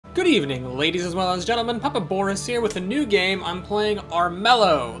Good evening, ladies as well as gentlemen. Papa Boris here with a new game. I'm playing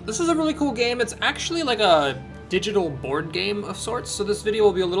Armello. This is a really cool game. It's actually like a digital board game of sorts, so this video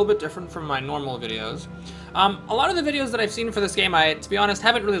will be a little bit different from my normal videos. A lot of the videos that I've seen for this game, to be honest,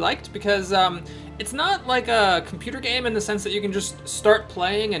 haven't really liked because it's not like a computer game in the sense that you can just start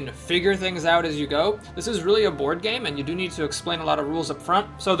playing and figure things out as you go. This is really a board game, and you do need to explain a lot of rules up front.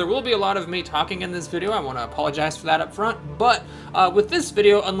 So there will be a lot of me talking in this video. I want to apologize for that up front. But with this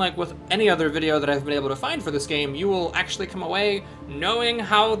video, unlike with any other video that I've been able to find for this game, you will actually come away knowing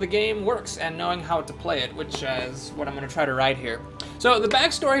how the game works and knowing how to play it, which is what I'm going to try to write here. So the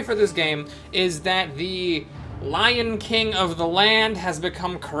backstory for this game is that the Lion King of the land has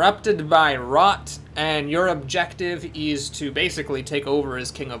become corrupted by rot, and your objective is to basically take over as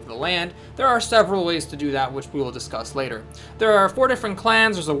king of the land. There are several ways to do that, which we will discuss later. There are 4 different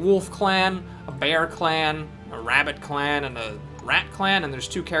clans. There's a wolf clan, a bear clan, a rabbit clan, and a rat clan, and there's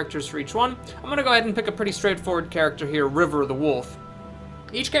 2 characters for each one. I'm going to go ahead and pick a pretty straightforward character here, River the Wolf.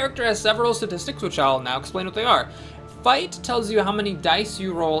 Each character has several statistics, which I'll now explain what they are. Fight tells you how many dice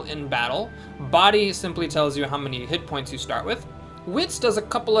you roll in battle. Body simply tells you how many hit points you start with. Wits does a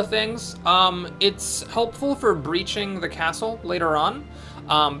couple of things. It's helpful for breaching the castle later on,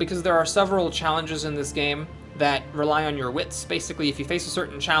 because there are several challenges in this game that rely on your wits. Basically, if you face a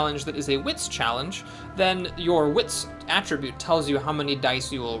certain challenge that is a wits challenge, then your wits attribute tells you how many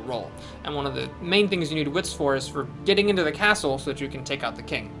dice you will roll. And one of the main things you need wits for is for getting into the castle so that you can take out the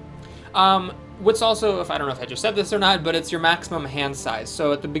king. Wits also, I don't know if I just said this or not, but it's your maximum hand size.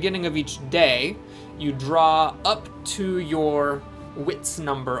 So at the beginning of each day, you draw up to your wits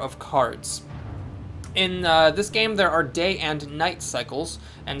number of cards. In this game, there are day and night cycles,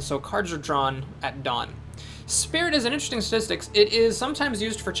 and so cards are drawn at dawn. Spirit is an interesting statistic. It is sometimes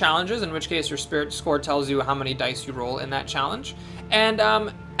used for challenges, in which case your spirit score tells you how many dice you roll in that challenge. And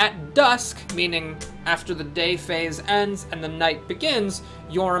at dusk, meaning after the day phase ends and the night begins,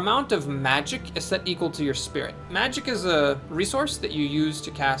 your amount of magic is set equal to your spirit. Magic is a resource that you use to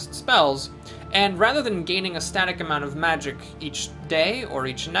cast spells, and rather than gaining a static amount of magic each day or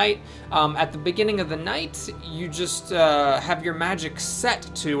each night, at the beginning of the night, you just have your magic set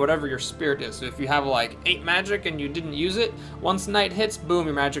to whatever your spirit is. So if you have like 8 magic and you didn't use it, once night hits, boom,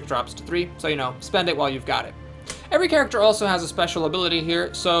 your magic drops to 3. So, you know, spend it while you've got it. Every character also has a special ability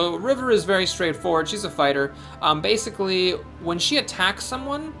here. So River is very straightforward. She's a fighter. Basically, when she attacks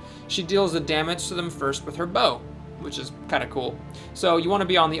someone, she deals the damage to them first with her bow, which is kind of cool. So you want to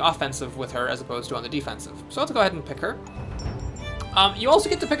be on the offensive with her as opposed to on the defensive. So let's go ahead and pick her. You also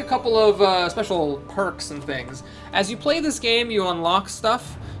get to pick a couple of special perks and things. As you play this game, you unlock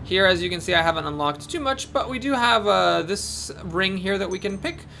stuff. Here, as you can see, I haven't unlocked too much, but we do have this ring here that we can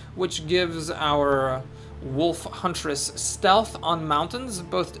pick, which gives our wolf huntress stealth on mountains,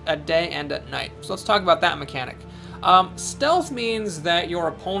 both at day and at night. So let's talk about that mechanic. Stealth means that your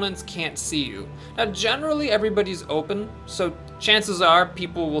opponents can't see you. Now, generally everybody's open, so chances are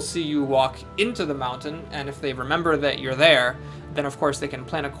people will see you walk into the mountain, and if they remember that you're there, then of course they can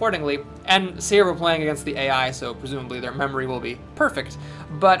plan accordingly. And here we're playing against the AI, so presumably their memory will be perfect.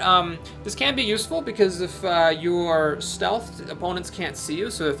 But this can be useful because if you are stealthed, opponents can't see you,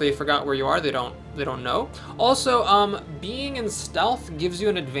 so if they forgot where you are, they don't know. Also, being in stealth gives you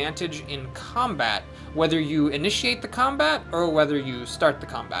an advantage in combat, whether you initiate the combat or whether you start the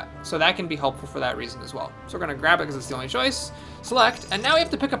combat. So that can be helpful for that reason as well. So we're gonna grab it because it's the only choice, select, and now we have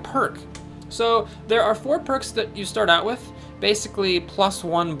to pick a perk. So there are 4 perks that you start out with, basically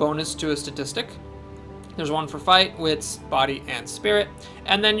 +1 bonus to a statistic. There's 1 for fight, wits, body, and spirit.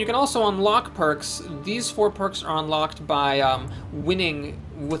 And then you can also unlock perks. These 4 perks are unlocked by winning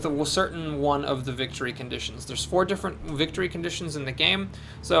with a certain one of the victory conditions. There's 4 different victory conditions in the game.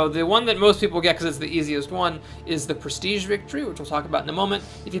 So the one that most people get, because it's the easiest one, is the prestige victory, which we'll talk about in a moment.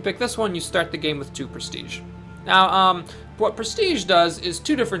 If you pick this one, you start the game with 2 prestige. Now, what prestige does is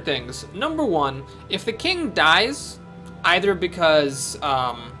 2 different things. Number 1, if the king dies, either because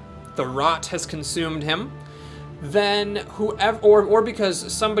the rot has consumed him, then whoever, or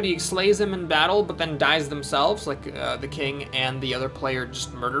because somebody slays him in battle but then dies themselves, like the king and the other player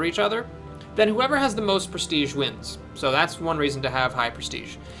just murder each other, then whoever has the most prestige wins. So that's one reason to have high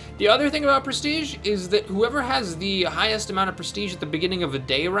prestige. The other thing about prestige is that whoever has the highest amount of prestige at the beginning of a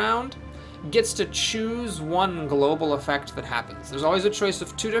day round gets to choose one global effect that happens. There's always a choice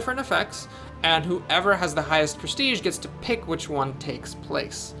of 2 different effects, and whoever has the highest prestige gets to pick which one takes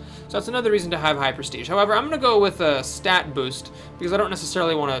place. So that's another reason to have high prestige. However, I'm going to go with a stat boost because I don't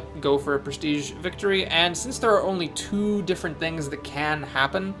necessarily want to go for a prestige victory, and since there are only 2 different things that can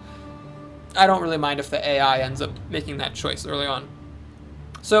happen, I don't really mind if the AI ends up making that choice early on.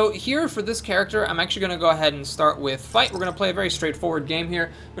 So here for this character, I'm actually going to go ahead and start with fight. We're going to play a very straightforward game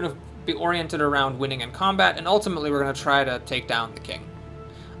here. We're going to be oriented around winning in combat, and ultimately we're going to try to take down the king.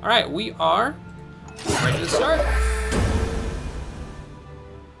 All right, we are ready to start.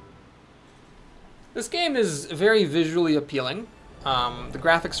 This game is very visually appealing. The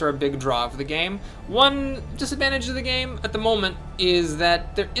graphics are a big draw of the game. One disadvantage of the game at the moment is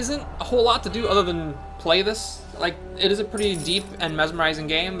that there isn't a whole lot to do other than play this. Like, it is a pretty deep and mesmerizing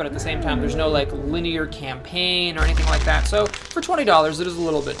game, but at the same time, there's no like linear campaign or anything like that. So for $20, it is a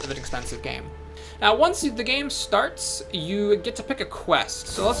little bit of an expensive game. Now, once the game starts, you get to pick a quest.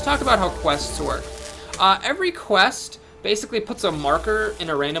 So let's talk about how quests work. Every quest basically puts a marker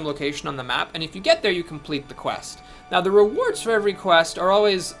in a random location on the map, and if you get there, you complete the quest. Now, the rewards for every quest are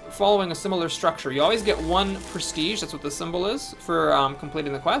always following a similar structure. You always get 1 prestige, that's what the symbol is, for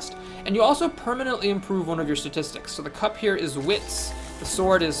completing the quest, and you also permanently improve one of your statistics. So the cup here is wits, the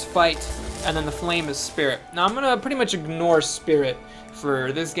sword is fight, and then the flame is spirit. Now, I'm gonna pretty much ignore spirit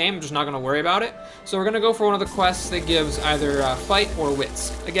for this game. I'm just not gonna worry about it. So we're gonna go for one of the quests that gives either fight or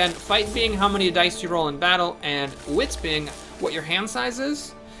wits. Again, fight being how many dice you roll in battle, and wits being what your hand size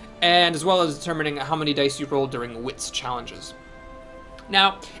is, and as well as determining how many dice you roll during wits challenges.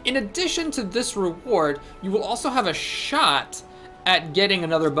 Now, in addition to this reward, you will also have a shot at getting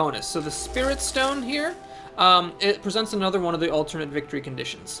another bonus. So the Spirit Stone here, it presents another one of the alternate victory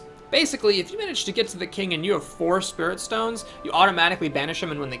conditions. Basically, if you manage to get to the king and you have 4 Spirit Stones, you automatically banish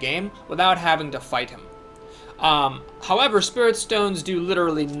him and win the game without having to fight him. However, Spirit Stones do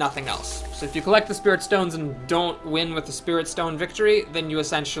literally nothing else. So if you collect the Spirit Stones and don't win with the Spirit Stone victory, then you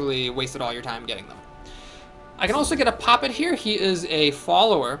essentially wasted all your time getting them. I can also get a Poppet here. He is a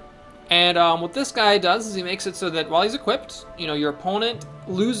follower. And what this guy does is he makes it so that while he's equipped, you know, your opponent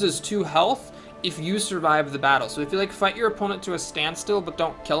loses 2 health if you survive the battle. So if you like fight your opponent to a standstill but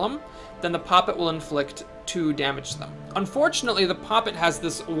don't kill him, then the Poppet will inflict 2 damage to them. Unfortunately, the Poppet has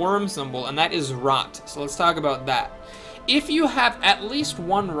this worm symbol, and that is rot. So let's talk about that. If you have at least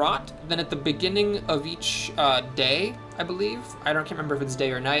 1 rot, then at the beginning of each day, I believe, can't remember if it's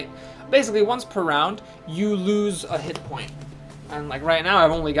day or night, basically once per round, you lose a hit point. And like right now,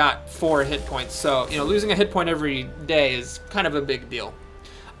 I've only got 4 hit points, so you know, losing a hit point every day is kind of a big deal.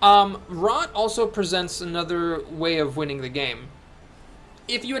 Rot also presents another way of winning the game.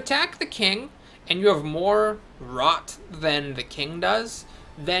 If you attack the king and you have more rot than the king does,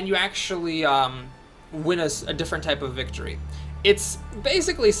 then you actually win a different type of victory. It's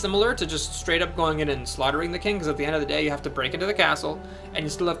basically similar to just straight up going in and slaughtering the king, because at the end of the day you have to break into the castle and you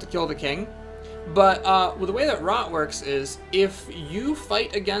still have to kill the king. But well, the way that rot works is if you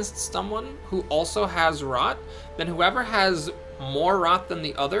fight against someone who also has rot, then whoever has more rot than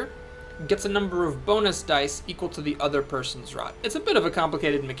the other gets a number of bonus dice equal to the other person's rot. It's a bit of a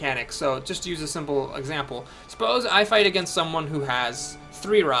complicated mechanic, so just to use a simple example, suppose I fight against someone who has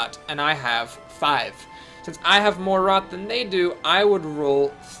 3 rot and I have 5. Since I have more rot than they do, I would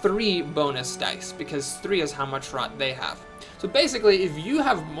roll 3 bonus dice, because 3 is how much rot they have. So basically, if you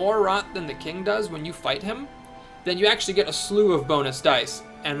have more rot than the king does when you fight him, then you actually get a slew of bonus dice,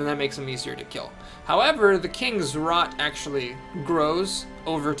 and then that makes him easier to kill. However, the king's rot actually grows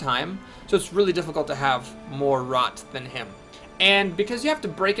over time, so it's really difficult to have more rot than him. And because you have to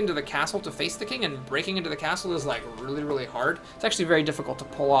break into the castle to face the king, and breaking into the castle is like really, really hard, it's actually very difficult to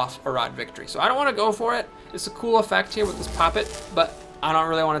pull off a rot victory. So I don't want to go for it. It's a cool effect here with this Poppet, but I don't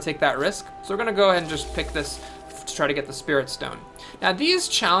really want to take that risk. So we're going to go ahead and just pick this to try to get the Spirit Stone. Now these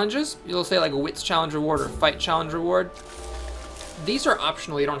challenges, you'll say like a Wits Challenge Reward or Fight Challenge Reward, these are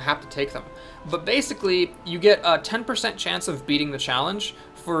optional, you don't have to take them. But basically, you get a 10% chance of beating the challenge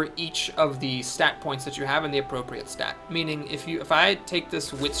for each of the stat points that you have in the appropriate stat. Meaning, if I take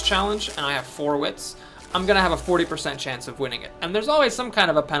this Wits Challenge and I have 4 wits, I'm gonna have a 40% chance of winning it. And there's always some kind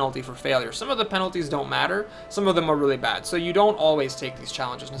of a penalty for failure. Some of the penalties don't matter, some of them are really bad, so you don't always take these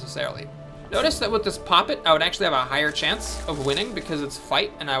challenges necessarily. Notice that with this Poppet, I would actually have a higher chance of winning because it's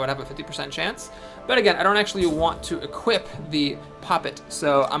fight and I would have a 50% chance. But again, I don't actually want to equip the Poppet,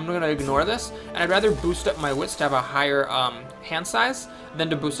 so I'm gonna ignore this. And I'd rather boost up my wits to have a higher hand size than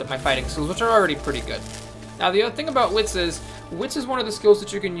to boost up my fighting skills, which are already pretty good. Now the other thing about wits is one of the skills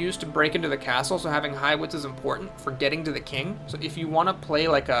that you can use to break into the castle, so having high wits is important for getting to the king. So if you want to play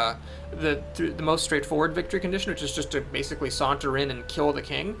like the most straightforward victory condition, which is just to basically saunter in and kill the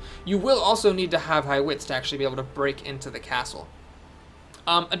king, you will also need to have high wits to actually be able to break into the castle.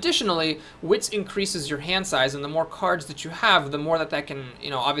 Additionally, wits increases your hand size, and the more cards that you have, the more that can,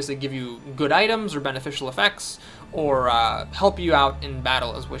 obviously give you good items or beneficial effects, or help you out in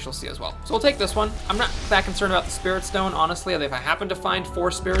battle, as we shall see as well. So we'll take this one. I'm not that concerned about the Spirit Stone, honestly. If I happen to find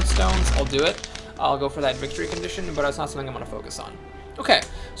 4 Spirit Stones, I'll do it. I'll go for that victory condition, but it's not something I'm going to focus on. Okay,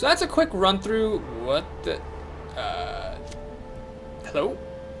 so that's a quick run through. What the... hello?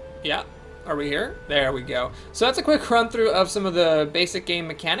 Yeah. Are we here? There we go. So that's a quick run through of some of the basic game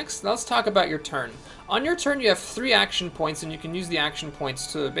mechanics. Now let's talk about your turn. On your turn, you have 3 action points, and you can use the action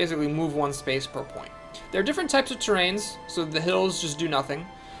points to basically move 1 space per point. There are different types of terrains, so the hills just do nothing.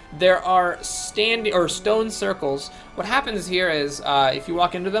 There are stone circles. What happens here is, if you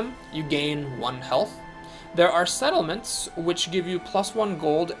walk into them, you gain 1 health. There are settlements, which give you +1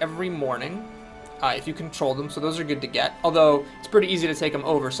 gold every morning. If you control them, so those are good to get. Although, it's pretty easy to take them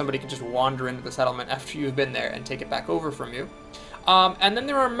over. Somebody can just wander into the settlement after you've been there and take it back over from you. And then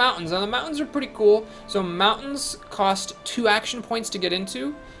there are mountains. Now, the mountains are pretty cool. So mountains cost 2 action points to get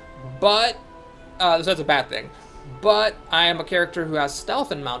into, but, so that's a bad thing. But I am a character who has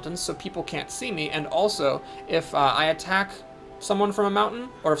stealth in mountains, so people can't see me. And also, if I attack someone from a mountain,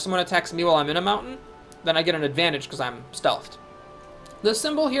 or if someone attacks me while I'm in a mountain, then I get an advantage because I'm stealthed. The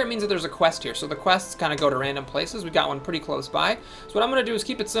symbol here means that there's a quest here, so the quests kind of go to random places. We got one pretty close by. So what I'm going to do is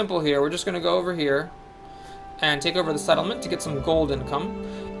keep it simple here. We're just going to go over here and take over the settlement to get some gold income.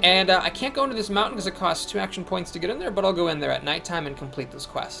 And I can't go into this mountain because it costs 2 action points to get in there, but I'll go in there at nighttime and complete this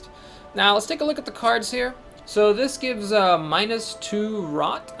quest. Now, let's take a look at the cards here. So this gives -2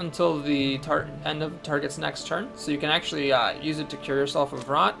 rot until the end of target's next turn. So you can actually use it to cure yourself of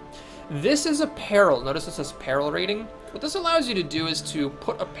rot. This is a peril. Notice it says peril rating. What this allows you to do is to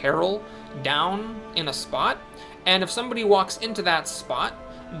put a peril down in a spot, and if somebody walks into that spot,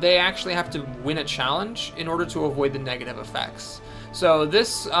 they actually have to win a challenge in order to avoid the negative effects. So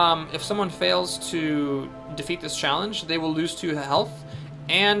this, if someone fails to defeat this challenge, they will lose 2 health,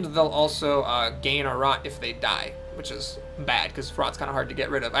 and they'll also gain a rot if they die, which is bad because rot's kind of hard to get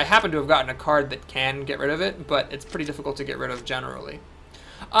rid of. I happen to have gotten a card that can get rid of it, but it's pretty difficult to get rid of generally.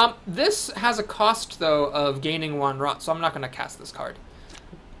 This has a cost, though, of gaining 1 rot, so I'm not going to cast this card.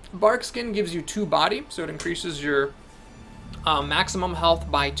 Bark Skin gives you 2 body, so it increases your maximum health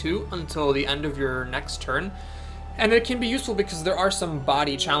by 2 until the end of your next turn. And it can be useful because there are some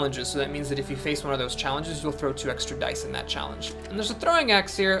body challenges, so that means that if you face one of those challenges, you'll throw 2 extra dice in that challenge. And there's a throwing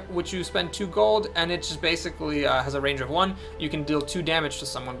axe here, which you spend 2 gold, and it just basically has a range of 1. You can deal 2 damage to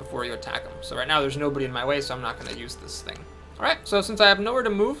someone before you attack them. So right now there's nobody in my way, so I'm not going to use this thing. Alright, so since I have nowhere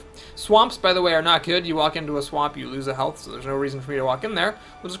to move, swamps, by the way, are not good. You walk into a swamp, you lose a health, so there's no reason for me to walk in there.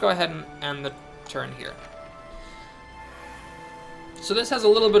 We'll just go ahead and end the turn here. So this has a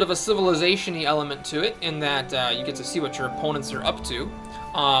little bit of a civilization-y element to it, in that you get to see what your opponents are up to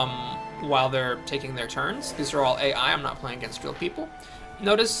while they're taking their turns. These are all AI, I'm not playing against real people.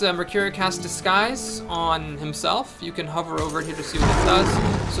 Notice Mercury casts Disguise on himself. You can hover over here to see what it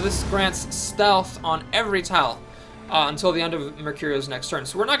does. So this grants stealth on every tile. Until the end of Mercurio's next turn.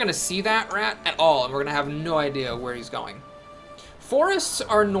 So we're not going to see that rat at all, and we're going to have no idea where he's going. Forests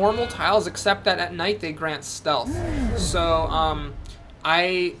are normal tiles, except that at night they grant stealth. So,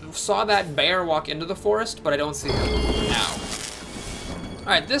 I saw that bear walk into the forest, but I don't see him now.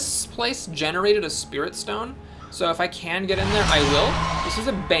 Alright, this place generated a Spirit Stone, so if I can get in there, I will. This is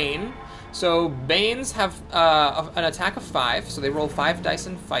a Bane. So, Banes have an attack of 5, so they roll 5 dice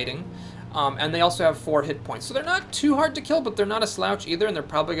in fighting. And they also have 4 hit points. So they're not too hard to kill, but they're not a slouch either, and they're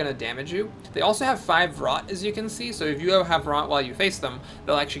probably going to damage you. They also have 5 rot, as you can see, so if you have rot while you face them,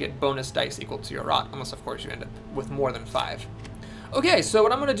 they'll actually get bonus dice equal to your rot, unless, of course, you end up with more than 5. Okay, so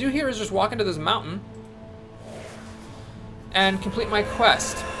what I'm going to do here is just walk into this mountain and complete my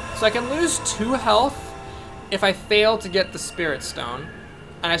quest. So I can lose 2 health if I fail to get the Spirit Stone.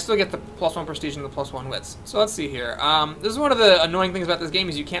 And I still get the +1 prestige and the +1 wits. So let's see here. This is one of the annoying things about this game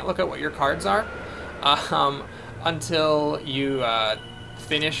is you can't look at what your cards are until you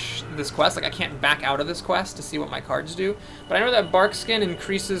finish this quest. Like I can't back out of this quest to see what my cards do. But I know that Bark Skin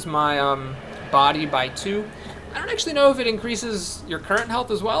increases my body by 2. I don't actually know if it increases your current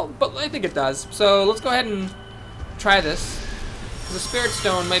health as well, but I think it does. So let's go ahead and try this. The Spirit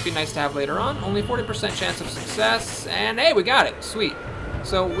Stone might be nice to have later on. Only 40% chance of success. And hey, we got it. Sweet.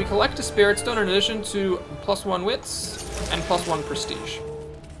 So we collect a Spirit Stone in addition to +1 wits and +1 prestige.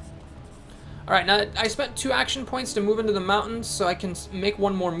 Alright, now I spent 2 action points to move into the mountains so I can make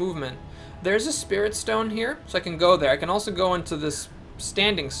 1 more movement. There's a Spirit Stone here, so I can go there. I can also go into this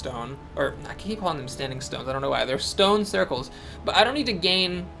Standing Stone, or I keep calling them Standing Stones, I don't know why. They're stone circles, but I don't need to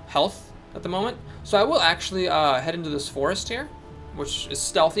gain health at the moment. So I will actually head into this forest here which is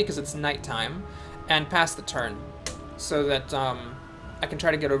stealthy because it's nighttime, and pass the turn, so that I can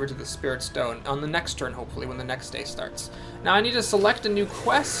try to get over to the Spirit Stone on the next turn, hopefully, when the next day starts. Now I need to select a new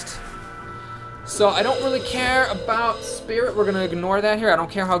quest, so I don't really care about Spirit. We're going to ignore that here. I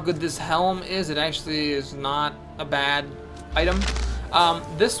don't care how good this helm is. It actually is not a bad item.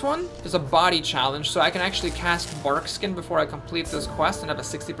 This one is a body challenge, so I can actually cast Bark Skin before I complete this quest and have a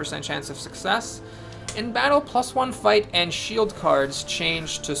 60% chance of success. In battle, +1 fight and shield cards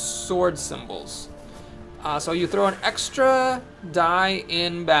change to sword symbols. So you throw an extra die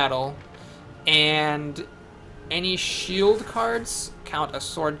in battle, and any shield cards count as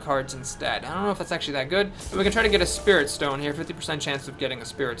sword cards instead. I don't know if that's actually that good, but we can try to get a Spirit Stone here, 50% chance of getting a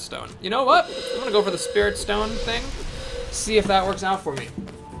Spirit Stone. You know what? I'm gonna go for the Spirit Stone thing, see if that works out for me.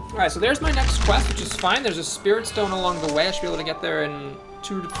 All right, so there's my next quest, which is fine. There's a Spirit Stone along the way. I should be able to get there in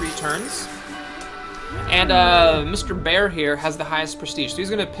 2 to 3 turns. And Mr. Bear here has the highest prestige, so he's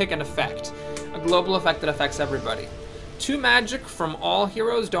gonna pick an effect. A global effect that affects everybody. 2 magic from all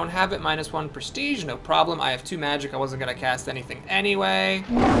heroes, don't have it, -1 prestige, no problem. I have 2 magic, I wasn't gonna cast anything anyway,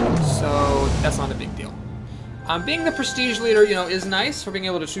 so that's not a big deal. Being the prestige leader, you know, is nice for being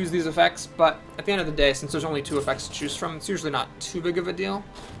able to choose these effects, but at the end of the day, since there's only 2 effects to choose from, it's usually not too big of a deal.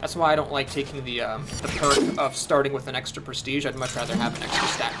 That's why I don't like taking the perk of starting with an extra prestige. I'd much rather have an extra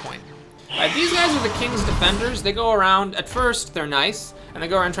stat point. Alright, these guys are the King's Defenders. They go around, at first, they're nice, and they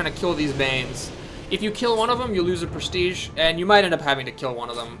go around trying to kill these Banes. If you kill one of them, you lose a prestige, and you might end up having to kill one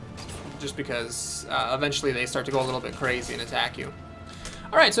of them, just because eventually they start to go a little bit crazy and attack you.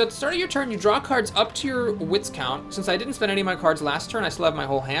 Alright, so at the start of your turn, you draw cards up to your wits count. Since I didn't spend any of my cards last turn, I still have my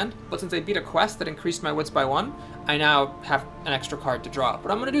whole hand, but since I beat a quest that increased my wits by 1, I now have an extra card to draw.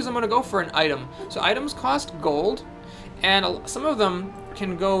 What I'm going to do is I'm going to go for an item. So items cost gold, and some of them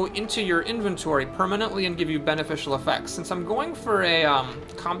can go into your inventory permanently and give you beneficial effects. Since I'm going for a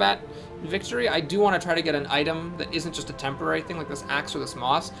combat victory, I do want to try to get an item that isn't just a temporary thing like this axe or this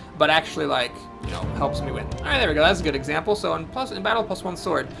moss, but actually, like, you know, helps me win. All right, there we go. That's a good example. So in battle, +1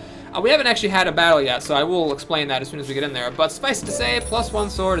 sword. We haven't actually had a battle yet, so I will explain that as soon as we get in there. But suffice to say, +1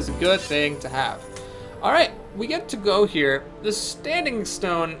 sword is a good thing to have. All right, we get to go here. This standing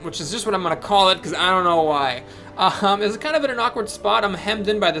stone, which is just what I'm going to call it because I don't know why, is kind of in an awkward spot. I'm hemmed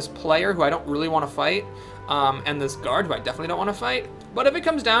in by this player who I don't really want to fight, and this guard who I definitely don't want to fight. But if it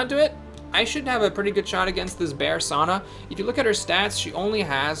comes down to it, I should have a pretty good shot against this bear, Sana. If you look at her stats, she only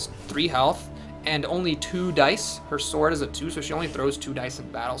has 3 health and only 2 dice. Her sword is a 2, so she only throws 2 dice in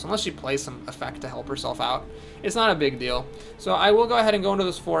battle. So unless she plays some effect to help herself out, it's not a big deal. So I will go ahead and go into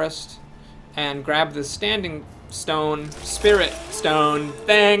this forest and grab this standing stone, Spirit Stone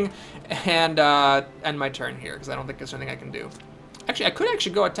thing, and end my turn here, because I don't think there's anything I can do. Actually, I could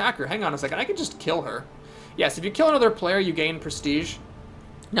actually go attack her. Hang on a second. I could just kill her. Yes, if you kill another player, you gain prestige.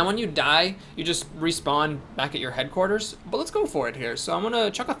 Now, when you die, you just respawn back at your headquarters. But let's go for it here. So I'm going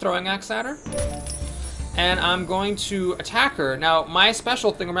to chuck a throwing axe at her, and I'm going to attack her. Now, my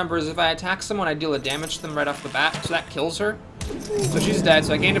special thing, remember, is if I attack someone, I deal a damage to them right off the bat, so that kills her. So she's dead,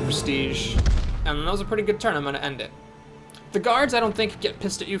 so I gained a prestige, and that was a pretty good turn. I'm going to end it. The guards, I don't think, get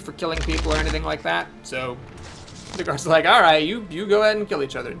pissed at you for killing people or anything like that, so the guards are like, all right, you go ahead and kill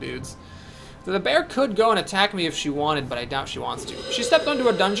each other, dudes. So the bear could go and attack me if she wanted, but I doubt she wants to. She stepped onto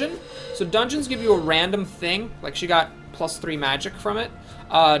a dungeon, so dungeons give you a random thing, like she got +3 magic from it.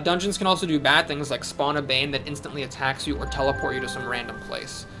 Dungeons can also do bad things like spawn a bane that instantly attacks you or teleport you to some random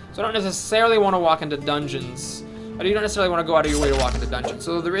place. So I don't necessarily want to walk into dungeons, but you don't necessarily want to go out of your way to walk into dungeons.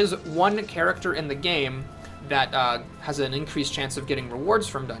 So there is one character in the game that has an increased chance of getting rewards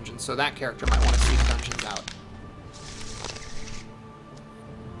from dungeons, so that character might want to seek dungeons out.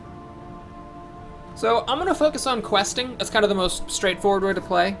 So I'm going to focus on questing. That's kind of the most straightforward way to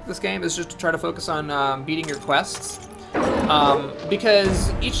play this game, is just to try to focus on beating your quests.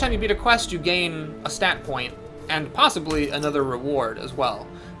 Because each time you beat a quest, you gain a stat point and possibly another reward as well.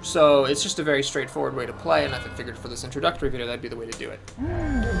 So it's just a very straightforward way to play, and I figured for this introductory video that'd be the way to do it.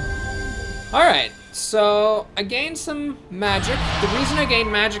 Alright, so I gained some magic. The reason I gained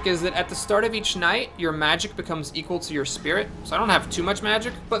magic is that at the start of each night, your magic becomes equal to your spirit. So I don't have too much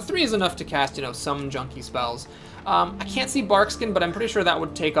magic, but 3 is enough to cast, you know, some junky spells. I can't see Barkskin, but I'm pretty sure that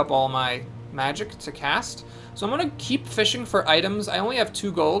would take up all my magic to cast. So I'm gonna keep fishing for items. I only have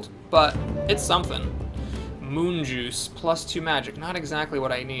 2 gold, but it's something. Moon Juice, +2 magic. Not exactly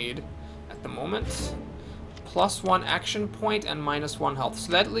what I need at the moment. +1 action point and -1 health.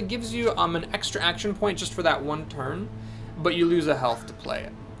 So that gives you an extra action point just for that 1 turn, but you lose a health to play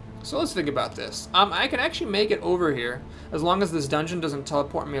it. So let's think about this. I can actually make it over here as long as this dungeon doesn't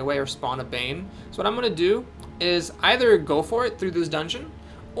teleport me away or spawn a bane. So what I'm gonna do is either go for it through this dungeon,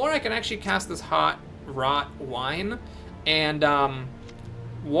 or I can actually cast this hot rot wine and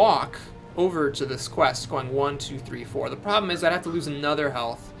walk over to this quest going 1, 2, 3, 4. The problem is I'd have to lose another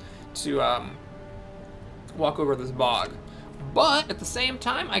health to walk over this bog. But at the same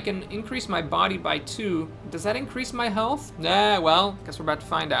time, I can increase my body by 2. Does that increase my health? Nah, well, guess we're about to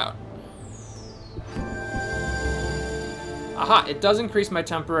find out. Aha, it does increase my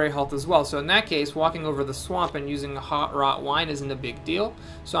temporary health as well. So in that case, walking over the swamp and using a hot rot wine isn't a big deal.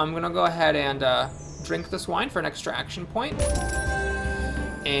 So I'm gonna go ahead and drink this wine for an extra action point.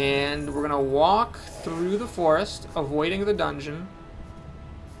 And we're gonna walk through the forest, avoiding the dungeon,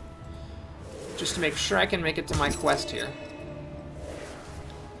 just to make sure I can make it to my quest here.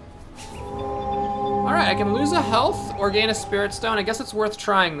 Alright, I can lose a health or gain a spirit stone. I guess it's worth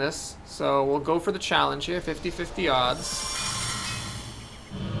trying this. So we'll go for the challenge here, 50-50 odds.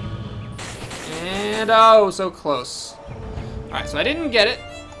 And oh, so close. Alright, so I didn't get it,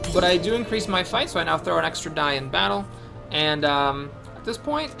 but I do increase my fight, so I now throw an extra die in battle. And at this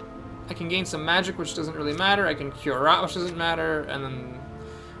point, I can gain some magic, which doesn't really matter. I can cure rot, which doesn't matter. And then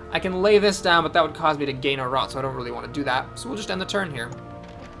I can lay this down, but that would cause me to gain a rot, so I don't really want to do that. So we'll just end the turn here.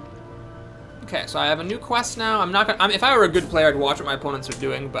 Okay, so I have a new quest now. I'm not gonna. If I were a good player, I'd watch what my opponents are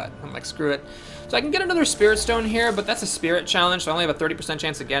doing, but I'm like, screw it. So I can get another spirit stone here, but that's a spirit challenge, so I only have a 30%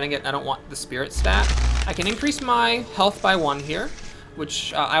 chance of getting it. I don't want the spirit stat. I can increase my health by 1 here,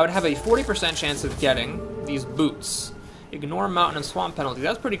 which I would have a 40% chance of getting these boots. Ignore mountain and swamp penalty.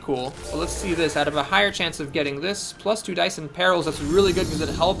 That's pretty cool. So let's see this. I'd have a higher chance of getting this. Plus 2 dice in perils. That's really good because it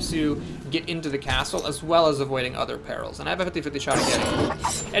helps you get into the castle as well as avoiding other perils. And I have a 50-50 shot of getting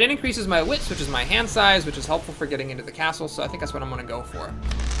it. And it increases my wits, which is my hand size, which is helpful for getting into the castle. So I think that's what I'm going to go for.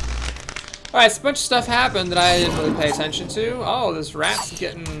 Alright, so a bunch of stuff happened that I didn't really pay attention to. Oh, this rat's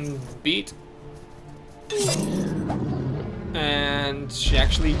getting beat. And she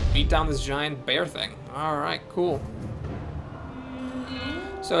actually beat down this giant bear thing. Alright, cool.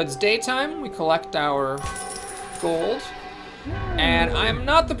 So it's daytime, we collect our gold, and I'm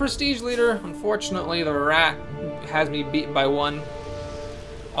not the prestige leader. Unfortunately, the rat has me beaten by 1.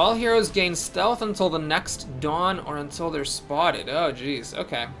 All heroes gain stealth until the next dawn or until they're spotted. Oh, geez.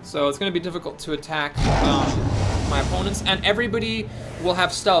 Okay, so it's going to be difficult to attack my opponents, and everybody will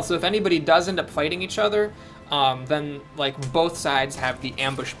have stealth. So if anybody does end up fighting each other, then like both sides have the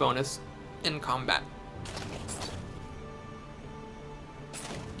ambush bonus in combat.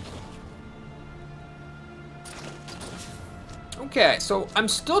 Okay, so I'm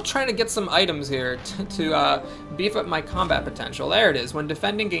still trying to get some items here to beef up my combat potential. There it is. When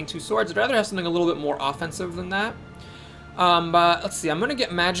defending, gain 2 swords. I'd rather have something a little bit more offensive than that. But let's see. I'm going to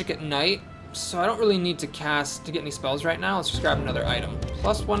get Mage Knight, so I don't really need to get any spells right now. Let's just grab another item.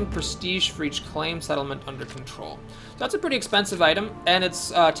 Plus 1 prestige for each claim settlement under control. So that's a pretty expensive item, and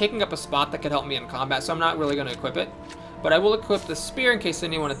it's taking up a spot that could help me in combat, so I'm not really going to equip it. But I will equip the spear in case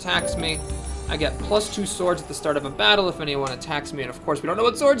anyone attacks me. I get plus 2 swords at the start of a battle if anyone attacks me, and of course we don't know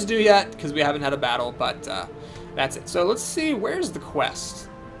what swords do yet because we haven't had a battle, but that's it. So let's see, where's the quest?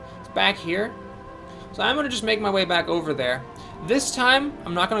 It's back here. So I'm going to just make my way back over there. This time,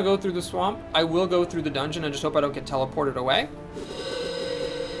 I'm not going to go through the swamp. I will go through the dungeon and just hope I don't get teleported away.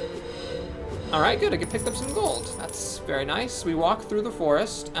 Alright, good. I picked up some gold. That's very nice. We walk through the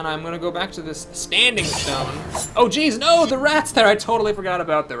forest, and I'm going to go back to this standing stone. Oh, geez, no, the rat's there. I totally forgot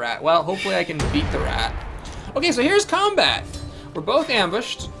about the rat. Well, hopefully I can beat the rat. Okay, so here's combat. We're both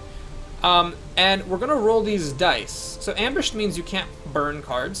ambushed, and we're going to roll these dice. So ambushed means you can't burn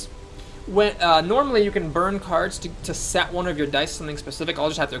cards. When normally you can burn cards to set one of your dice something specific. I'll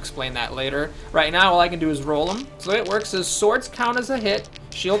just have to explain that later. Right now, all I can do is roll them. So the way it works is swords count as a hit,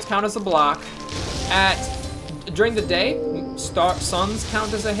 shields count as a block. During the day, suns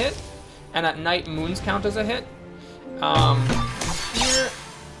count as a hit, and at night, moons count as a hit. Here,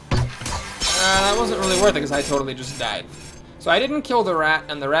 that wasn't really worth it because I totally just died. So I didn't kill the rat,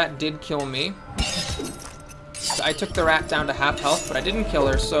 and the rat did kill me. So I took the rat down to half health, but I didn't kill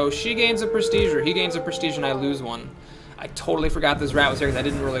her, so she gains a prestige, or he gains a prestige, and I lose 1. I totally forgot this rat was here because I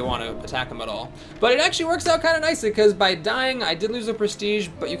didn't really want to attack him at all. But it actually works out kind of nicely, because by dying, I did lose a prestige,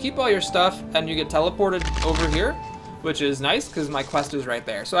 but you keep all your stuff, and you get teleported over here, which is nice, because my quest is right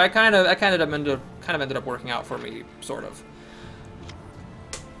there. So I kind of ended up working out for me, sort of.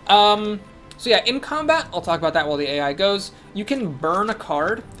 So yeah, in combat, I'll talk about that while the AI goes. You can burn a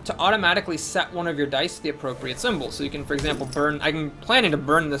card to automatically set one of your dice to the appropriate symbol. So you can, for example, I'm planning to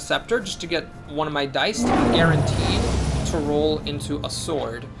burn the scepter just to get one of my dice to be guaranteed to roll into a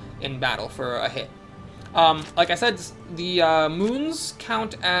sword in battle for a hit. Like I said, the moons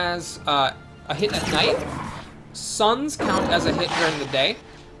count as a hit at night, suns count as a hit during the day.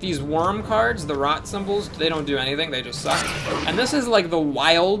 These worm cards, the rot symbols, they don't do anything, they just suck. And this is like the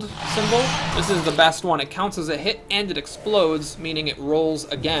wild symbol. This is the best one. It counts as a hit and it explodes, meaning it rolls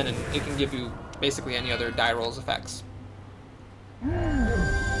again, and it can give you basically any other die rolls effects.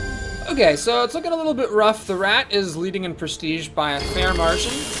 Okay, so it's looking a little bit rough. The rat is leading in prestige by a fair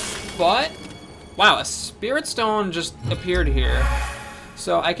margin, but wow, a spirit stone just appeared here.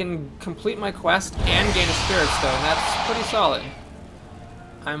 So I can complete my quest and gain a spirit stone. That's pretty solid.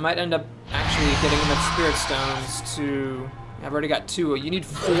 I might end up actually getting enough spirit stones to... I've already got 2. You need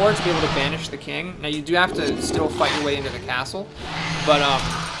 4 to be able to banish the king. Now you do have to still fight your way into the castle, but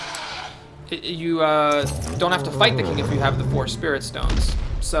you don't have to fight the king if you have the 4 spirit stones.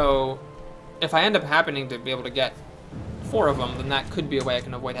 So if I end up happening to be able to get 4 of them, then that could be a way I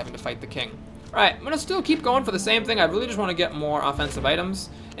can avoid having to fight the king. Alright, I'm going to still keep going for the same thing. I really just want to get more offensive items.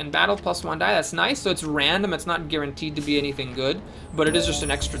 In battle, +1 die, that's nice. So it's random, it's not guaranteed to be anything good, but it is just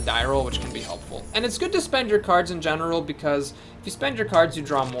an extra die roll, which can be helpful. And it's good to spend your cards in general, because if you spend your cards, you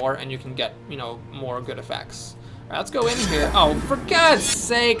draw more, and you can get, you know, more good effects. Alright, let's go in here. Oh, for God's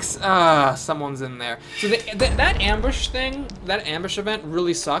sakes! Someone's in there. So that ambush thing, that ambush event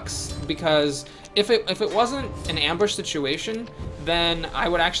really sucks, because if it wasn't an ambush situation, then I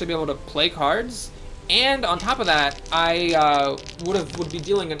would actually be able to play cards, and on top of that, I would be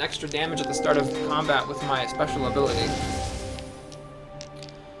dealing an extra damage at the start of combat with my special ability.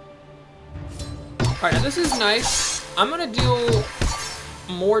 Alright, now this is nice. I'm gonna deal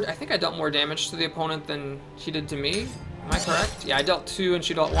more, I think I dealt more damage to the opponent than she did to me. Am I correct? Yeah, I dealt 2 and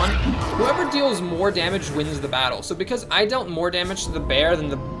she dealt 1. Whoever deals more damage wins the battle. So because I dealt more damage to the bear than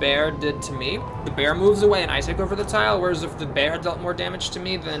the bear did to me, the bear moves away and I take over the tile, whereas if the bear had dealt more damage to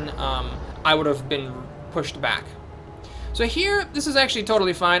me, then I would have been pushed back. So here, this is actually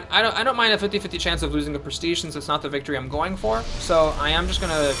totally fine. I don't mind a 50-50 chance of losing the prestige since it's not the victory I'm going for. So I am just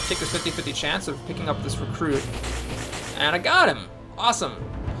gonna take this 50-50 chance of picking up this recruit. And I got him. Awesome.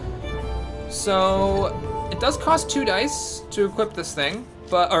 So it does cost 2 dice to equip this thing,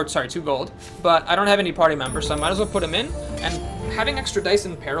 or sorry, 2 gold, but I don't have any party members, so I might as well put him in. And having extra dice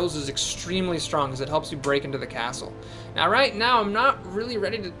in perils is extremely strong because it helps you break into the castle. Now, right now, I'm not really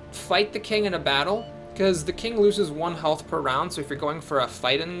ready to fight the king in a battle because the king loses 1 health per round, so if you're going for a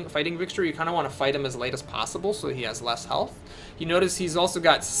fighting victory, you kind of want to fight him as late as possible so he has less health. You notice he's also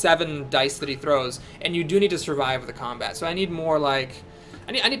got 7 dice that he throws, and you do need to survive the combat. So I need more like...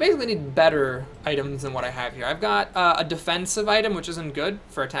 I basically need better items than what I have here. I've got a defensive item, which isn't good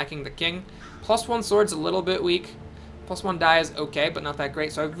for attacking the king. +1 sword's a little bit weak. +1 die is okay, but not that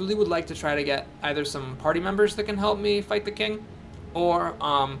great. So I really would like to try to get either some party members that can help me fight the king, or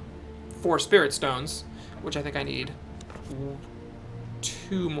 4 spirit stones, which I think I need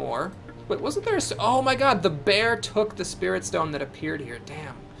 2 more. Wait, wasn't there oh my god, the bear took the spirit stone that appeared here.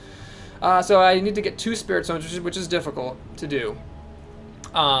 Damn. So I need to get 2 spirit stones, which is difficult to do.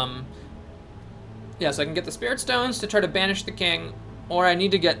 Yeah, so I can get the spirit stones to try to banish the king, or I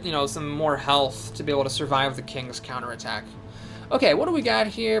need to get, you know, some more health to be able to survive the king's counterattack. Okay, what do we got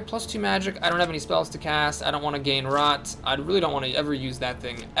here? +2 magic. I don't have any spells to cast. I don't want to gain rot. I really don't want to ever use that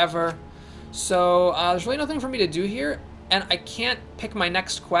thing ever. So there's really nothing for me to do here, and I can't pick my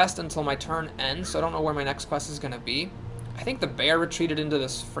next quest until my turn ends, so I don't know where my next quest is going to be. I think the bear retreated into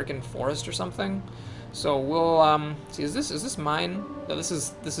this freaking forest or something. So we'll see. Is this mine? No, this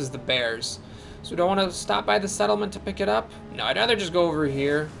is the bear's. So do I want to stop by the settlement to pick it up? No, I'd rather just go over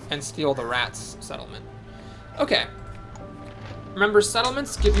here and steal the rat's settlement. Okay. Remember,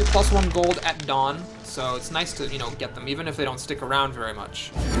 settlements give you +1 gold at dawn, so it's nice to, you know, get them even if they don't stick around very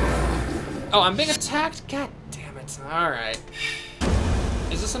much. Oh, I'm being attacked? God damn it! All right.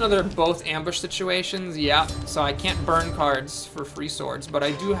 Is this another both ambush situations? Yeah. So I can't burn cards for free swords, but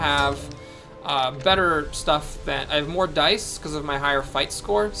I do have better stuff than... I have more dice because of my higher fight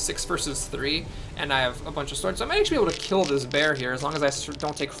score, 6 versus 3, and I have a bunch of swords. So I might actually be able to kill this bear here as long as I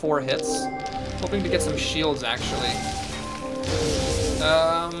don't take 4 hits. Hoping to get some shields, actually.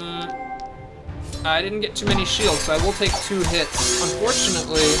 I didn't get too many shields, so I will take 2 hits.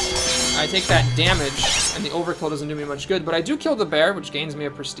 Unfortunately, I take that damage, and the overkill doesn't do me much good, but I do kill the bear, which gains me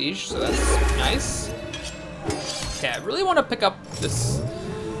a prestige, so that's nice. Okay, I really want to pick up this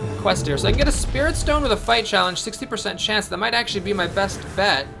quest here. So I can get a spirit stone with a fight challenge, 60% chance. That might actually be my best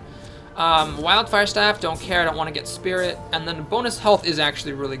bet. Wildfire staff, don't care, I don't want to get spirit. And then bonus health is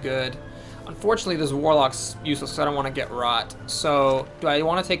actually really good. Unfortunately, this warlock's useless because I don't want to get rot. So do I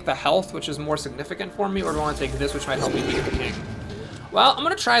want to take the health, which is more significant for me, or do I want to take this, which might help me beat the king? Well, I'm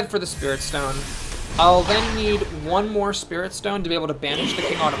going to try for the spirit stone. I'll then need one more Spirit Stone to be able to banish the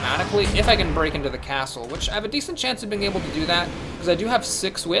king automatically if I can break into the castle, which I have a decent chance of being able to do that because I do have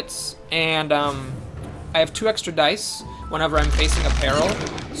 6 wits and I have 2 extra dice whenever I'm facing a peril.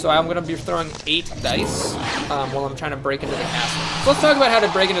 So I'm going to be throwing 8 dice while I'm trying to break into the castle. So let's talk about how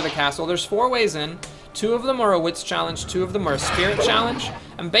to break into the castle. There's 4 ways in. 2 of them are a wits challenge, 2 of them are a spirit challenge,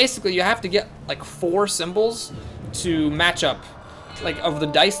 and basically you have to get like 4 symbols to match up. Like, of the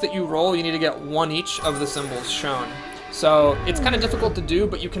dice that you roll, you need to get 1 each of the symbols shown. So it's kind of difficult to do,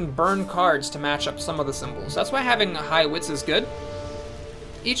 but you can burn cards to match up some of the symbols. That's why having high wits is good.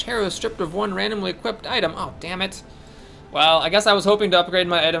 Each hero is stripped of 1 randomly equipped item. Oh, damn it. Well, I guess I was hoping to upgrade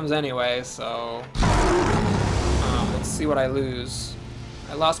my items anyway, so... let's see what I lose.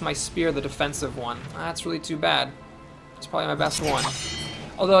 I lost my spear, the defensive one. That's really too bad. It's probably my best one.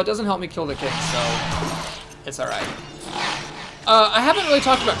 Although it doesn't help me kill the king, so it's alright. I haven't really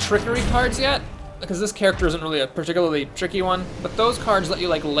talked about trickery cards yet, because this character isn't really a particularly tricky one, but those cards let you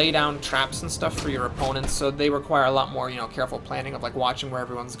like lay down traps and stuff for your opponents, so they require a lot more, you know, careful planning of like watching where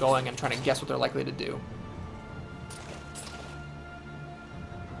everyone's going and trying to guess what they're likely to do.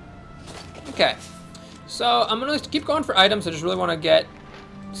 Okay, so I'm gonna keep going for items. I just really want to get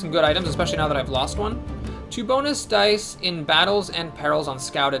some good items, especially now that I've lost one. 2 bonus dice in battles and perils on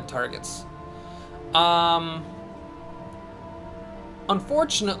scouted targets.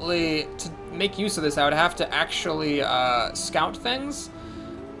 Unfortunately, to make use of this, I would have to actually scout things,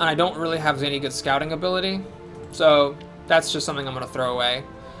 and I don't really have any good scouting ability, so that's just something I'm going to throw away.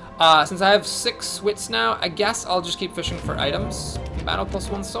 Since I have 6 wits now, I guess I'll just keep fishing for items. Battle plus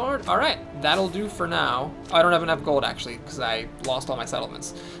 1 sword? Alright, that'll do for now. Oh, I don't have enough gold, actually, because I lost all my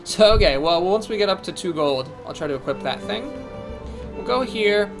settlements. So, okay, well, once we get up to 2 gold, I'll try to equip that thing. We'll go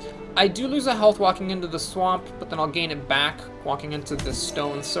here. I do lose a health walking into the swamp, but then I'll gain it back walking into this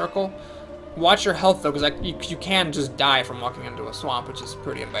stone circle. Watch your health, though, because you can just die from walking into a swamp, which is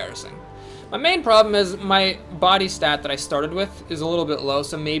pretty embarrassing. My main problem is my body stat that I started with is a little bit low,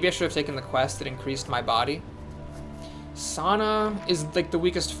 so maybe I should have taken the quest that increased my body. Sana is like the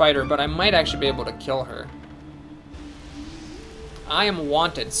weakest fighter, but I might actually be able to kill her. I am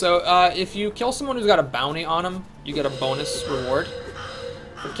wanted. So if you kill someone who's got a bounty on him, you get a bonus reward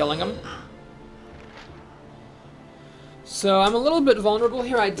for killing him. So I'm a little bit vulnerable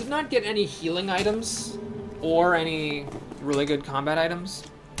here. I did not get any healing items or any really good combat items.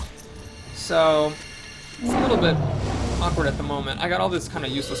 So it's a little bit awkward at the moment. I got all this kind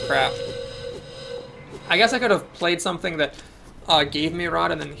of useless crap. I guess I could have played something that gave me a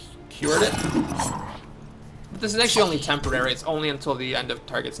rod and then cured it. But this is actually only temporary. It's only until the end of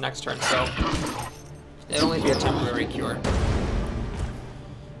target's next turn, so it'll only be a temporary cure.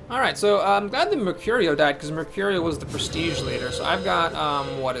 Alright, so I'm glad that Mercurio died, because Mercurio was the prestige leader. So I've got,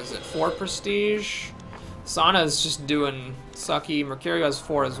 what is it, 4 prestige. Sana is just doing sucky. Mercurio has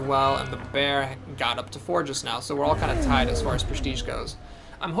 4 as well, and the bear got up to 4 just now, so we're all kind of tied as far as prestige goes.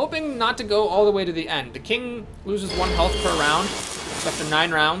 I'm hoping not to go all the way to the end. The king loses 1 health per round. So after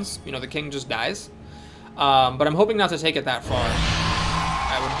 9 rounds, you know, the king just dies. But I'm hoping not to take it that far.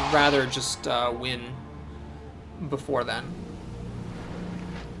 I would rather just win before then.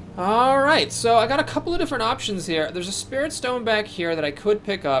 Alright, so I got a couple of different options here. There's a spirit stone back here that I could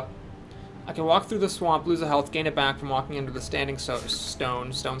pick up. I can walk through the swamp, lose a health, gain it back from walking into the standing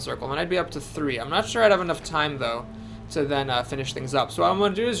stone circle, and I'd be up to 3. I'm not sure I'd have enough time, though, to then finish things up. So what I'm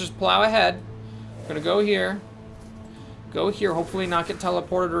going to do is just plow ahead. I'm going to go here, hopefully not get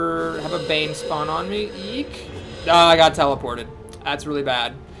teleported or have a Bane spawn on me. Eek. Oh, I got teleported. That's really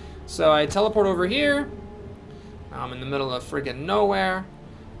bad. So I teleport over here. I'm in the middle of friggin' nowhere.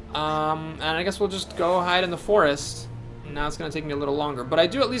 And I guess we'll just go hide in the forest. Now it's going to take me a little longer. But I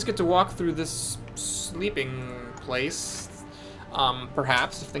do at least get to walk through this sleeping place.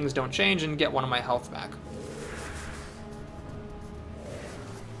 Perhaps, if things don't change, and get 1 of my health back.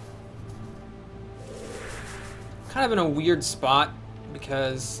 Kind of in a weird spot,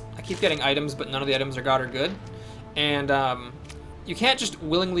 because I keep getting items, but none of the items I got are good. And you can't just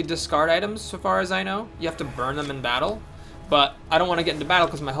willingly discard items, so far as I know. You have to burn them in battle. But I don't want to get into battle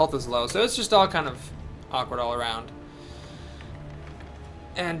because my health is low, so it's just all kind of awkward all around.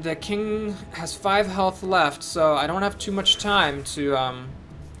 And the king has 5 health left, so I don't have too much time to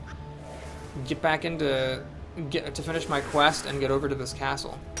get back into to finish my quest and get over to this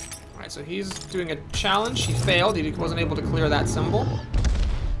castle. All right, so he's doing a challenge. He failed. He wasn't able to clear that symbol,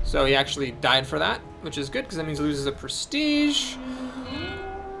 so he actually died for that, which is good because that means he loses a prestige.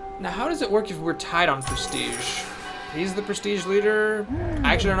 Now, how does it work if we're tied on prestige? He's the prestige leader.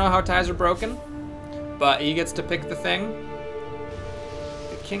 I actually don't know how ties are broken, but he gets to pick the thing.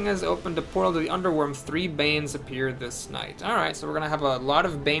 king has opened a portal to the underworld. 3 Banes appear this night. Alright, so we're gonna have a lot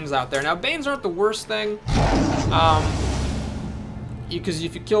of Banes out there. Now, Banes aren't the worst thing. Because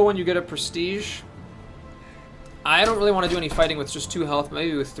if you kill one, you get a prestige. I don't really want to do any fighting with just 2 health.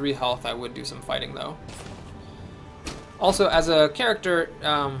 Maybe with 3 health, I would do some fighting, though. Also, as a character,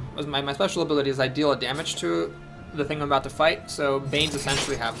 my special ability is I deal a damage to the thing I'm about to fight, so Banes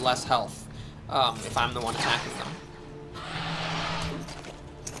essentially have less health if I'm the one attacking them.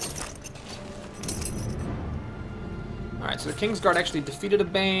 Alright, so the Kingsguard actually defeated a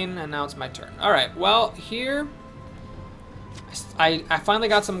Bane, and now it's my turn. Alright, well, here, I finally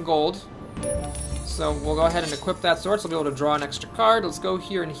got some gold, so we'll go ahead and equip that sword, so I'll be able to draw an extra card. Let's go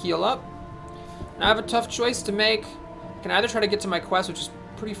here and heal up. Now I have a tough choice to make. I can either try to get to my quest, which is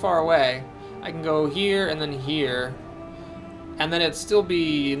pretty far away. I can go here and then here, and then it'd still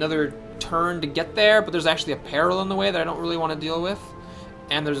be another turn to get there, but there's actually a peril in the way that I don't really want to deal with.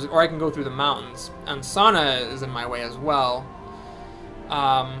 And or I can go through the mountains. And Sana is in my way as well.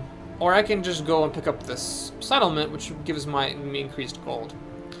 Or I can just go and pick up this settlement, which gives me increased gold.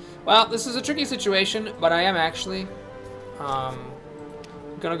 Well, this is a tricky situation, but I am actually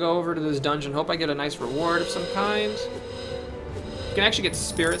gonna go over to this dungeon. Hope I get a nice reward of some kind. You can actually get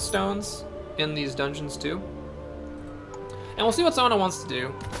spirit stones in these dungeons too. And we'll see what Sana wants to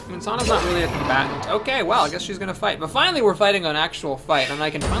do. I mean, Sana's not really a combatant. Okay, well, I guess she's gonna fight. But finally, we're fighting an actual fight, and I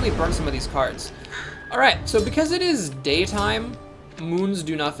can finally burn some of these cards. Alright, so because it is daytime, moons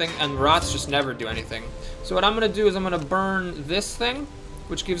do nothing, and rots just never do anything. So what I'm gonna do is I'm gonna burn this thing,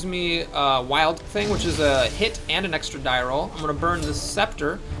 which gives me a wild thing, which is a hit and an extra die roll. I'm gonna burn this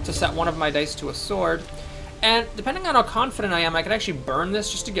scepter to set one of my dice to a sword. And depending on how confident I am, I could actually burn this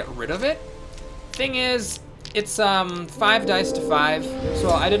just to get rid of it. Thing is, it's 5 dice to 5,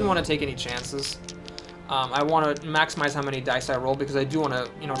 so I didn't want to take any chances. I want to maximize how many dice I roll because I do want to,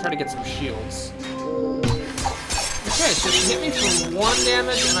 try to get some shields. Okay, so she hit me for 1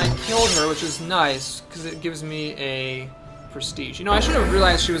 damage and I killed her, which is nice because it gives me a prestige. I should have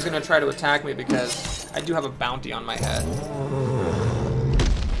realized she was going to try to attack me because I do have a bounty on my head.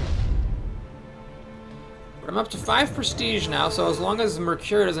 But I'm up to 5 prestige now, so as long as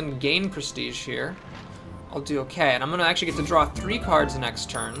Mercurio doesn't gain prestige here, I'll do okay. And I'm gonna actually get to draw 3 cards next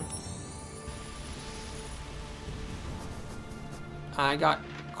turn. I got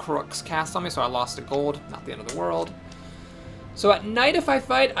Crooks cast on me, so I lost a gold. Not the end of the world. So at night, if I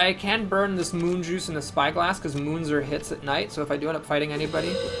fight, I can burn this Moon Juice and the Spyglass, because moons are hits at night, so if I do end up fighting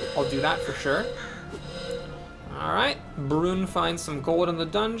anybody, I'll do that for sure. Alright, Brune finds some gold in the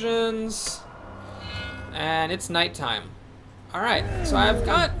dungeons. And it's nighttime. Alright, so I've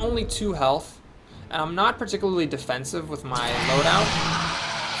got only 2 health. And I'm not particularly defensive with my loadout,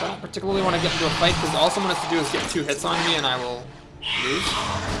 so I don't particularly want to get into a fight because all someone has to do is get 2 hits on me and I will lose.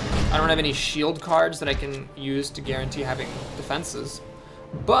 I don't have any shield cards that I can use to guarantee having defenses.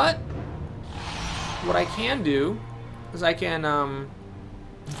 But what I can do is I can,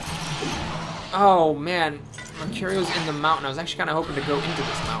 oh man, Mercurio's in the mountain. I was actually kind of hoping to go into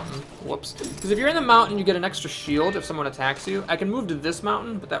this mountain. Whoops. Because if you're in the mountain, you get an extra shield if someone attacks you. I can move to this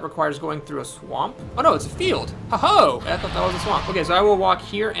mountain, but that requires going through a swamp. Oh no, it's a field. Ho-ho! I thought that was a swamp. Okay, so I will walk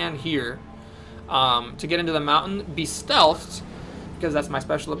here and here to get into the mountain, be stealthed, because that's my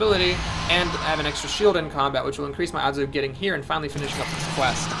special ability, and I have an extra shield in combat, which will increase my odds of getting here and finally finishing up this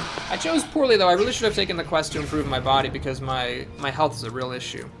quest. I chose poorly, though. I really should have taken the quest to improve my body because my health is a real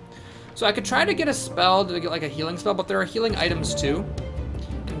issue. So I could try to get a spell to get like a healing spell, but there are healing items too.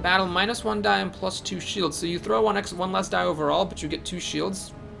 In battle, -1 die and +2 shields. So you throw one less die overall, but you get 2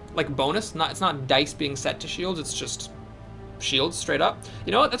 shields, like bonus. It's not dice being set to shields, it's just shields straight up.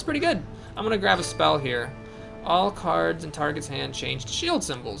 You know what, that's pretty good. I'm gonna grab a spell here. All cards in target's hand change to shield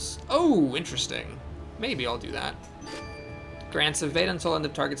symbols. Oh, interesting. Maybe I'll do that. Grants evade until end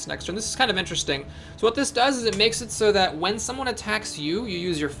of target's next turn. This is kind of interesting. So what this does is it makes it so that when someone attacks you, you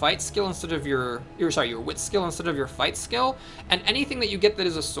use your fight skill instead of your wit skill instead of your fight skill, and anything that you get that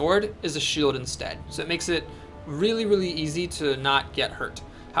is a sword is a shield instead. So it makes it really, really easy to not get hurt.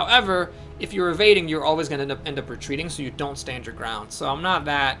 However, if you're evading, you're always going to end up retreating, so you don't stand your ground. So I'm not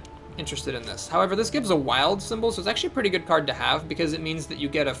that interested in this. However, this gives a wild symbol, so it's actually a pretty good card to have because it means that you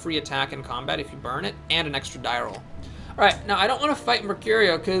get a free attack in combat if you burn it, and an extra die roll. Alright, now I don't want to fight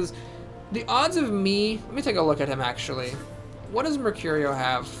Mercurio because the odds of me... Let me take a look at him actually. What does Mercurio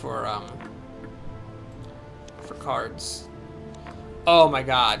have for cards? Oh my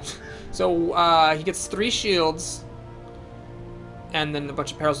god. So he gets 3 shields and then a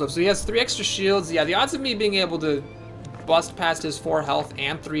bunch of peril stuff. So he has 3 extra shields. Yeah, the odds of me being able to bust past his 4 health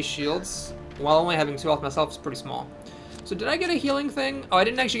and 3 shields while only having 2 health myself is pretty small. So did I get a healing thing? Oh, I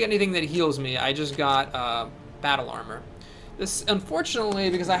didn't actually get anything that heals me. I just got battle armor. This, unfortunately,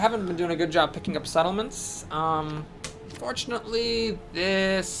 because I haven't been doing a good job picking up settlements, unfortunately,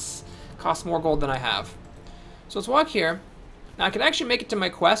 this costs more gold than I have. So let's walk here. Now, I could actually make it to my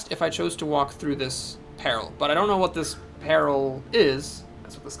quest if I chose to walk through this peril, but I don't know what this peril is.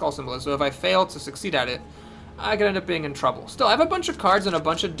 That's what the skull symbol is. So if I fail to succeed at it, I could end up being in trouble. Still, I have a bunch of cards and a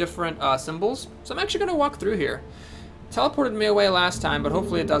bunch of different symbols, so I'm actually going to walk through here. Teleported me away last time, but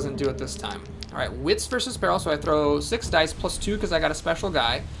hopefully it doesn't do it this time. Alright, wits versus peril, so I throw 6 dice plus 2 because I got a special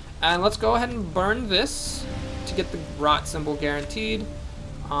guy. And let's go ahead and burn this to get the rot symbol guaranteed.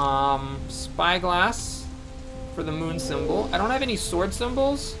 Spyglass for the moon symbol. I don't have any sword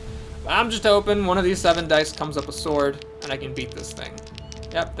symbols, but I'm just hoping one of these 7 dice comes up a sword and I can beat this thing.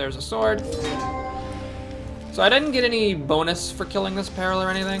 Yep, there's a sword. So I didn't get any bonus for killing this peril or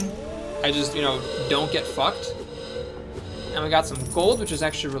anything. I just, you know, don't get fucked. And we got some gold, which is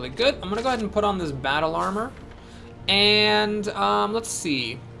actually really good. I'm gonna go ahead and put on this battle armor. And let's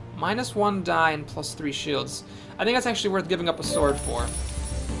see. -1 die and +3 shields. I think that's actually worth giving up a sword for.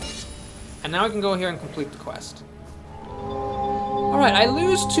 And now I can go here and complete the quest. Alright, I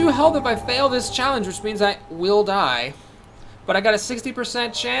lose 2 health if I fail this challenge, which means I will die. But I got a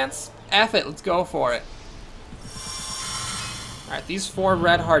 60% chance. F it, let's go for it. Alright, these 4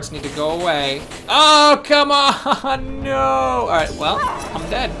 red hearts need to go away. Oh, come on! No! Alright, well, I'm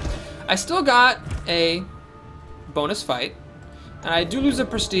dead. I still got a bonus fight. And I do lose a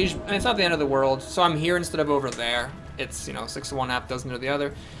prestige, and it's not the end of the world, so I'm here instead of over there. It's, you know, 6 of one, half dozen of the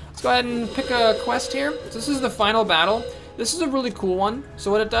other. Let's go ahead and pick a quest here. So this is the final battle. This is a really cool one.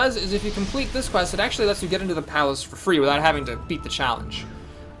 So what it does is if you complete this quest, it actually lets you get into the palace for free without having to beat the challenge.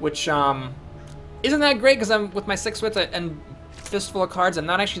 Which, isn't that great, because I'm, with my 6 wits and fistful of cards, I'm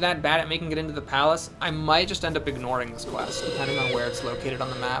not actually that bad at making it into the palace. I might just end up ignoring this quest, depending on where it's located on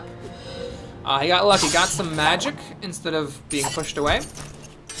the map. He got lucky, got some magic instead of being pushed away.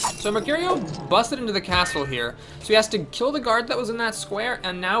 So Mercurio busted into the castle here. So he has to kill the guard that was in that square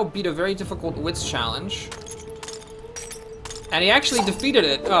and now beat a very difficult wits challenge. And he actually defeated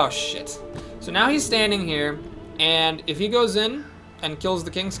it. Oh, shit. So now he's standing here, and if he goes in and kills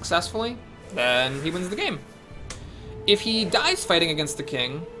the king successfully, then he wins the game. If he dies fighting against the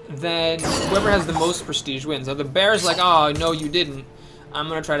king, then whoever has the most prestige wins. So the bear's like, oh, no, you didn't. I'm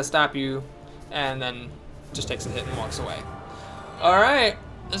gonna try to stop you, and then just takes a hit and walks away. Alright,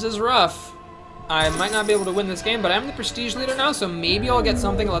 this is rough. I might not be able to win this game, but I'm the prestige leader now, so maybe I'll get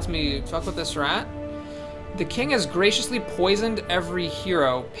something that lets me fuck with this rat. The king has graciously poisoned every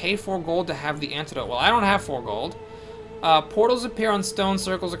hero. Pay 4 gold to have the antidote. Well, I don't have 4 gold. Portals appear on stone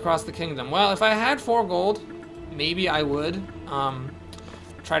circles across the kingdom. Well, if I had 4 gold, maybe I would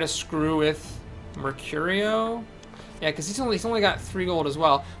try to screw with Mercurio. Yeah, because he's only got 3 gold as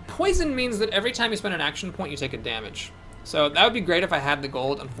well. Poison means that every time you spend an action point, you take a damage. So that would be great if I had the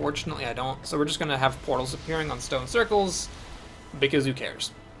gold. Unfortunately, I don't. So we're just going to have portals appearing on stone circles, because who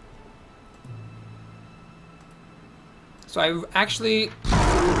cares? So I actually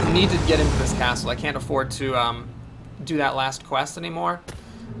need to get into this castle. I can't afford to do that last quest anymore.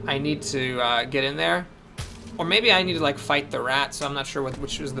 I need to get in there. Or maybe I need to like fight the rat, so I'm not sure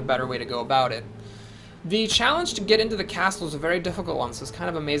which is the better way to go about it. The challenge to get into the castle is a very difficult one, so it's kind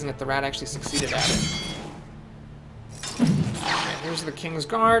of amazing that the rat actually succeeded at it. Alright, here's the King's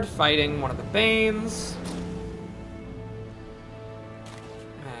Guard fighting one of the Banes.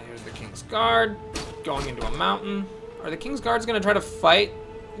 And here's the King's Guard going into a mountain. Are the King's Guards going to try to fight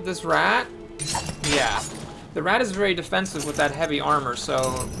this rat? Yeah. The rat is very defensive with that heavy armor,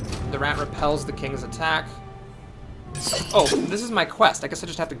 so the rat repels the King's attack. Oh, this is my quest. I guess I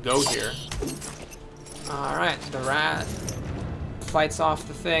just have to go here. Alright, the rat fights off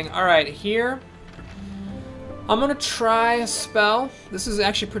the thing. Alright, here, I'm gonna try a spell. This is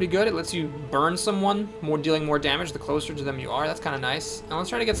actually pretty good. It lets you burn someone, dealing more damage the closer to them you are. That's kind of nice. And let's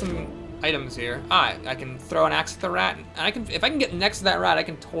try to get some items here. I can throw an axe at the rat, and if I can get next to that rat, I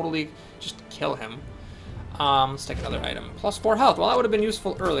can totally just kill him. Let's take another item. Plus 4 health. Well, that would have been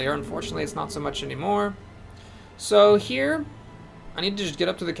useful earlier. Unfortunately, it's not so much anymore. So here, I need to just get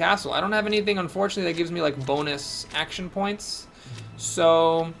up to the castle. I don't have anything, unfortunately, that gives me like bonus action points.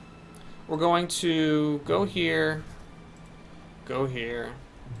 So we're going to go here,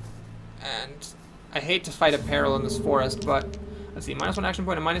 and I hate to fight a peril in this forest, but let's see, -1 action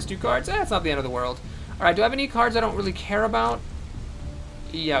point and -2 cards. It's not the end of the world. All right, do I have any cards I don't really care about?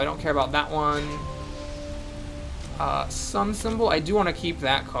 Yeah, I don't care about that one. Sun symbol, I do want to keep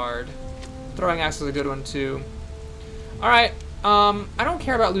that card. Throwing axe is a good one too. All right, I don't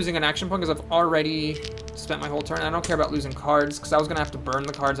care about losing an action point because I've already spent my whole turn. I don't care about losing cards because I was going to have to burn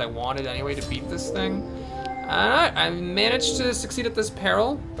the cards I wanted anyway to beat this thing. Alright, I managed to succeed at this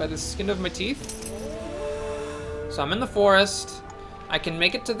peril by the skin of my teeth. So I'm in the forest. I can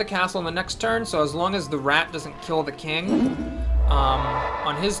make it to the castle in the next turn, so as long as the rat doesn't kill the king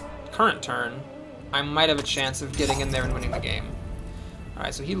on his current turn, I might have a chance of getting in there and winning the game.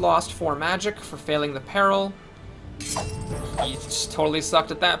 Alright, so he lost 4 magic for failing the peril. He just totally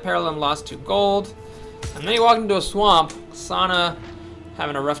sucked at that peril and lost 2 gold. And then he walked into a swamp. Sana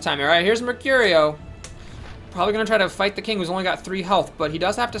having a rough time here. Alright, here's Mercurio. Probably going to try to fight the king who's only got 3 health, but he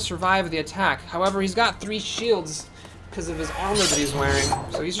does have to survive the attack. However, he's got 3 shields because of his armor that he's wearing,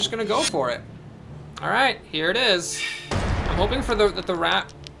 so he's just going to go for it. Alright, here it is. I'm hoping for that the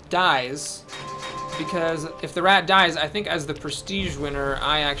rat dies, because if the rat dies, I think as the prestige winner,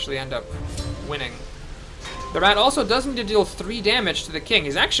 I actually end up winning. The rat also does need to deal 3 damage to the king.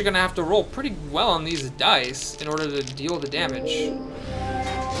 He's actually going to have to roll pretty well on these dice in order to deal the damage.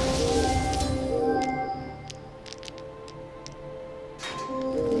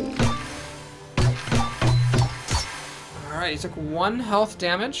 Alright, he took 1 health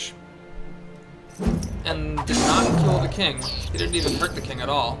damage and did not kill the king. He didn't even hurt the king at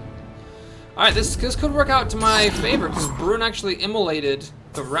all. Alright, this could work out to my favor because Brun actually immolated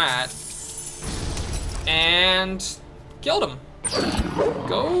the rat and killed him.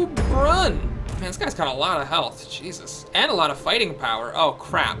 Go Brun! Man, this guy's got a lot of health, Jesus. And a lot of fighting power. Oh,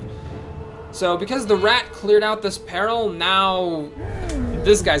 crap. So, because the rat cleared out this peril, now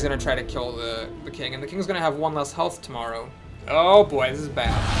this guy's gonna try to kill the king, and the king's gonna have 1 less health tomorrow. Oh boy, this is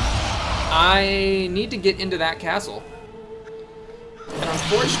bad. I need to get into that castle. And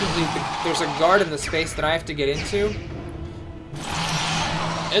unfortunately, there's a guard in the space that I have to get into.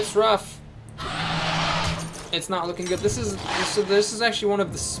 It's rough. It's not looking good. This is actually one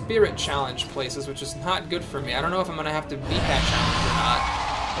of the spirit challenge places, which is not good for me. I don't know if I'm gonna have to beat that challenge or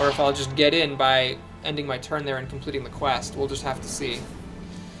not, or if I'll just get in by ending my turn there and completing the quest. We'll just have to see.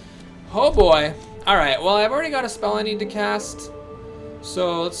 Oh boy. Alright, well I've already got a spell I need to cast,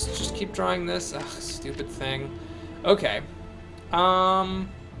 so let's just keep drawing this. Ugh, stupid thing. Okay.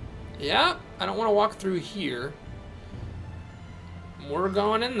 Yeah, I don't want to walk through here. We're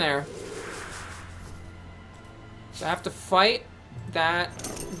going in there. So I have to fight that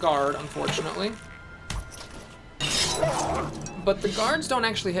guard, unfortunately. But the guards don't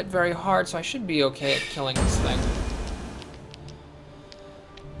actually hit very hard, so I should be okay at killing this thing.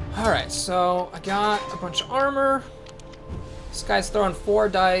 Alright, so I got a bunch of armor. This guy's throwing 4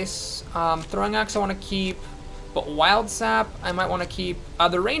 dice. Throwing axe I want to keep, but wild sap I might want to keep.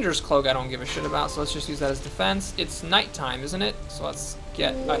 The ranger's cloak I don't give a shit about, so let's just use that as defense. It's nighttime, isn't it? So let's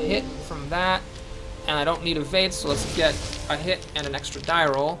get a hit from that. And I don't need evade, so let's get a hit and an extra die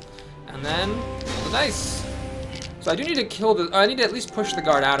roll. And then roll the dice. So I do need to kill the, I need to at least push the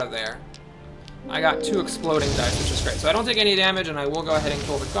guard out of there. I got 2 exploding dice, which is great. So I don't take any damage, and I will go ahead and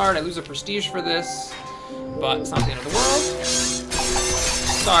kill the guard. I lose a prestige for this, but it's not the end of the world.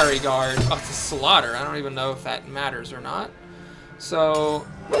 Sorry, guard. Oh, it's a slaughter. I don't even know if that matters or not. So,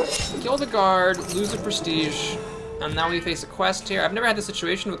 kill the guard, lose a prestige, and now we face a quest here. I've never had this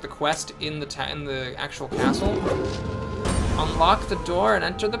situation with the quest in the actual castle. Unlock the door and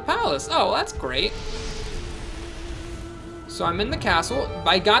enter the palace. Oh, well, that's great. So I'm in the castle.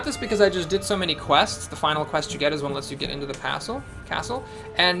 I got this because I just did so many quests. The final quest you get is one that lets you get into the castle.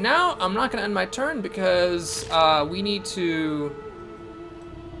 And now I'm not gonna end my turn because we need to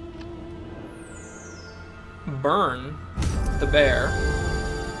burn the bear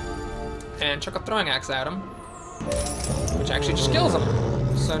and chuck a throwing axe at him, which actually just kills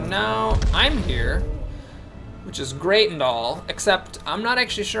him. So now I'm here, which is great and all, except I'm not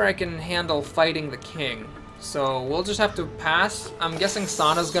actually sure I can handle fighting the king. So we'll just have to pass. I'm guessing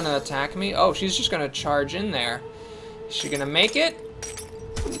Sana's gonna attack me. Oh, she's just gonna charge in there. Is she gonna make it?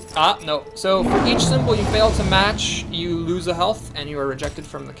 Ah, no. So for each symbol you fail to match, you lose a health and you are rejected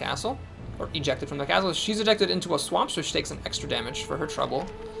from the castle. Or ejected from the castle. She's ejected into a swamp, so she takes an extra damage for her trouble.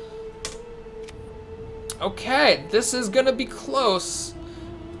 Okay, this is gonna be close.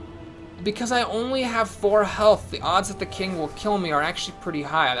 Because I only have 4 health, the odds that the king will kill me are actually pretty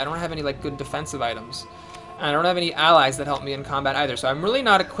high. I don't have any like good defensive items. And I don't have any allies that help me in combat either, so I'm really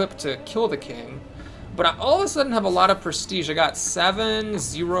not equipped to kill the king. But I all of a sudden have a lot of prestige. I got 7,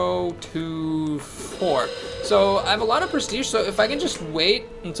 0, 2, 4. So I have a lot of prestige, so if I can just wait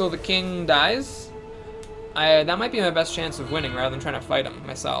until the king dies, that might be my best chance of winning rather than trying to fight him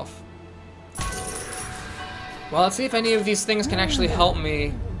myself. Well, let's see if any of these things can actually help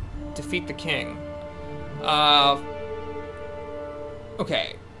me defeat the king.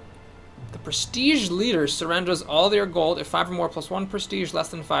 Okay. The prestige leader surrenders all their gold if 5 or more +1 prestige, less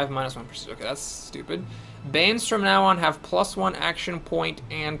than 5 -1 prestige. Okay, that's stupid. Banes from now on have +1 action point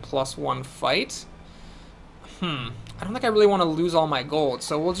and +1 fight. I don't think I really want to lose all my gold,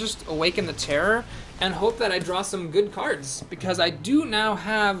 so we'll just awaken the terror and hope that I draw some good cards, because I do now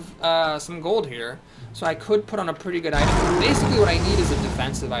have some gold here, so I could put on a pretty good item. Basically what I need is a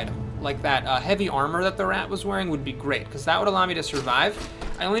defensive item, like that heavy armor that the rat was wearing would be great, because that would allow me to survive.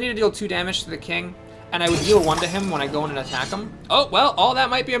 I only need to deal 2 damage to the king, and I would deal 1 to him when I go in and attack him. Oh, well, all that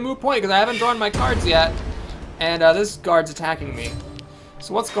might be a moot point, because I haven't drawn my cards yet, and this guard's attacking me.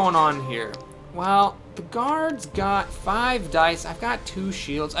 So what's going on here? Well, the guard's got 5 dice. I've got 2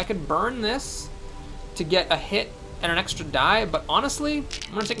 shields. I could burn this to get a hit and an extra die, but honestly,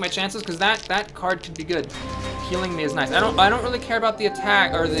 I'm gonna take my chances because that card could be good. Healing me is nice. I don't really care about the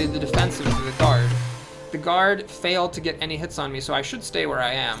attack or the defensive of the guard. The guard failed to get any hits on me, so I should stay where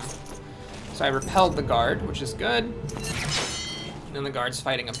I am. So I repelled the guard, which is good. And then the guard's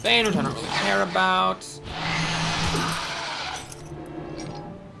fighting a Bane, which I don't really care about.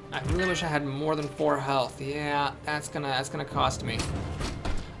 I really wish I had more than 4 health. Yeah, that's gonna cost me.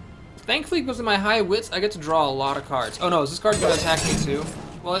 Thankfully, because of my high wits, I get to draw a lot of cards. Oh no, is this card gonna attack me too?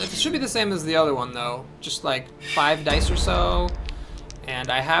 Well, it should be the same as the other one though. Just like 5 dice or so. And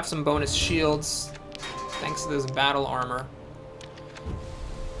I have some bonus shields, thanks to this battle armor.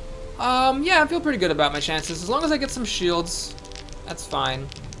 Yeah, I feel pretty good about my chances. As long as I get some shields, that's fine.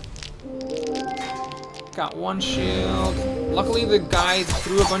 Got 1 shield. Luckily, the guy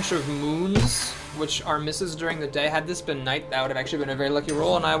threw a bunch of moons, which are misses during the day. Had this been night, that would have actually been a very lucky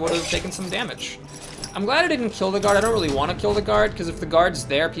roll, and I would have taken some damage. I'm glad I didn't kill the guard. I don't really want to kill the guard, because if the guard's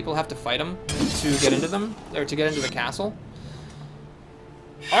there, people have to fight him to get into them, or to get into the castle.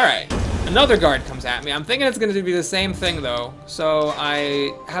 Alright, another guard comes at me. I'm thinking it's going to be the same thing, though. So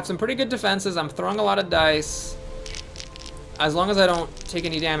I have some pretty good defenses. I'm throwing a lot of dice. As long as I don't take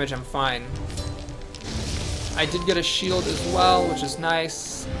any damage, I'm fine. I did get a shield as well, which is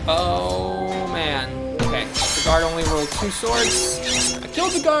nice. Oh, man. Okay, the guard only rolled 2 swords. I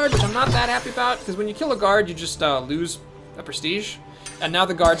killed the guard, which I'm not that happy about, because when you kill a guard, you just lose a prestige. And now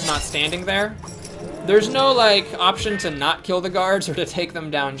the guard's not standing there. There's no, like, option to not kill the guards or to take them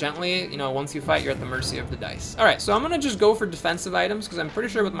down gently. You know, once you fight, you're at the mercy of the dice. All right, so I'm going to just go for defensive items, because I'm pretty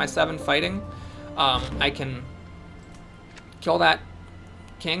sure with my 7 fighting, I can kill that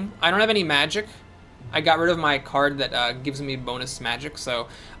king. I don't have any magic. I got rid of my card that gives me bonus magic, so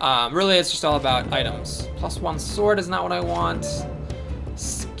really it's just all about items. +1 sword is not what I want.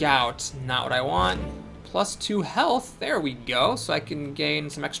 Scout, not what I want. +2 health, there we go, so I can gain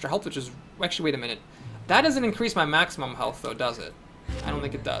some extra health, which is, actually wait a minute. That doesn't increase my maximum health though, does it? I don't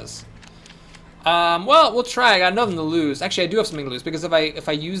think it does. Well, we'll try, I got nothing to lose. Actually, I do have something to lose, because if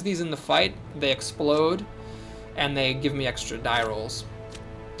I use these in the fight, they explode, and they give me extra die rolls.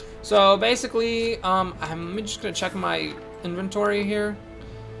 So basically, I'm just gonna check my inventory here.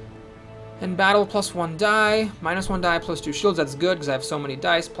 In battle, +1 die, -1 die, +2 shields, that's good because I have so many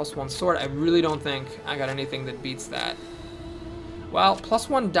dice, +1 sword. I really don't think I got anything that beats that. Well,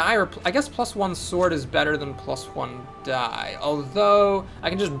 +1 die, or I guess +1 sword is better than +1 die. Although,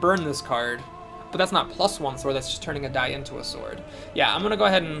 I can just burn this card. But that's not +1 sword, that's just turning a die into a sword. Yeah, I'm gonna go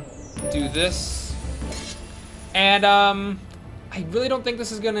ahead and do this. And, I really don't think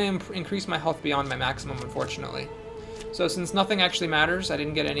this is going to increase my health beyond my maximum, unfortunately. So since nothing actually matters, I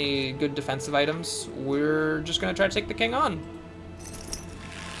didn't get any good defensive items, we're just going to try to take the king on.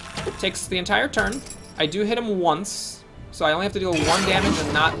 It takes the entire turn. I do hit him once, so I only have to deal 1 damage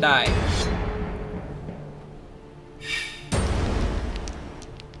and not die.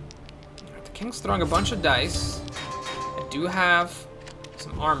 The king's throwing a bunch of dice. I do have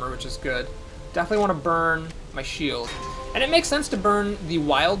some armor, which is good. Definitely want to burn my shield. And it makes sense to burn the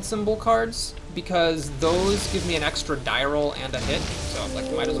wild symbol cards because those give me an extra die roll and a hit, so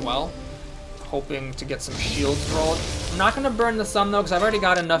like might as well. Hoping to get some shields rolled. I'm not gonna burn the sun though because I've already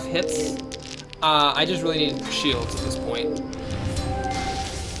got enough hits. I just really need shields at this point.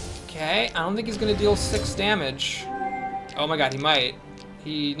 Okay, I don't think he's gonna deal 6 damage. Oh my god, he might.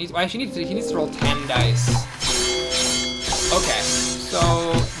 He needs to roll 10 dice. Okay,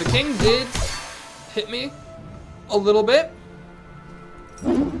 so the king did hit me a little bit,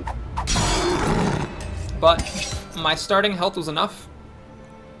 but my starting health was enough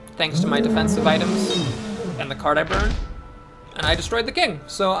thanks to my defensive items and the card I burned, and I destroyed the king.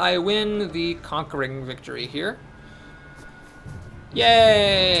 So I win the conquering victory here.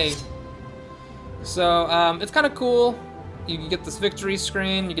 Yay! So it's kind of cool. You get this victory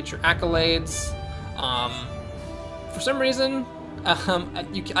screen, you get your accolades. For some reason,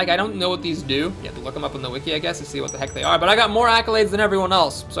 I don't know what these do. You have to look them up on the wiki, I guess, to see what the heck they are. But I got more accolades than everyone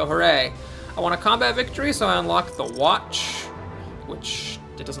else, so hooray. I want a combat victory, so I unlock the watch, which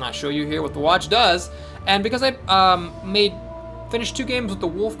it does not show you here what the watch does. And because I finished 2 games with the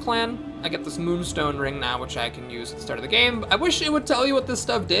Wolf Clan, I get this Moonstone ring now, which I can use at the start of the game. I wish it would tell you what this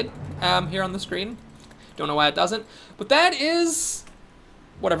stuff did here on the screen. Don't know why it doesn't. But that is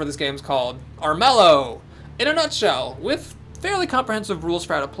whatever this game's called. Armello, in a nutshell, with fairly comprehensive rules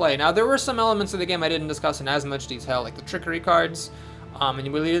for how to play. Now, there were some elements of the game I didn't discuss in as much detail, like the trickery cards, and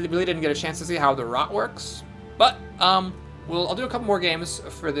you really didn't get a chance to see how the rot works. But I'll do a couple more games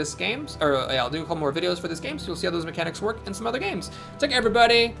for this game, I'll do a couple more videos for this game, so you'll see how those mechanics work in some other games. Take care,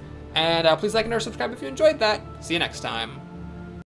 everybody, and please like and or subscribe if you enjoyed that. See you next time.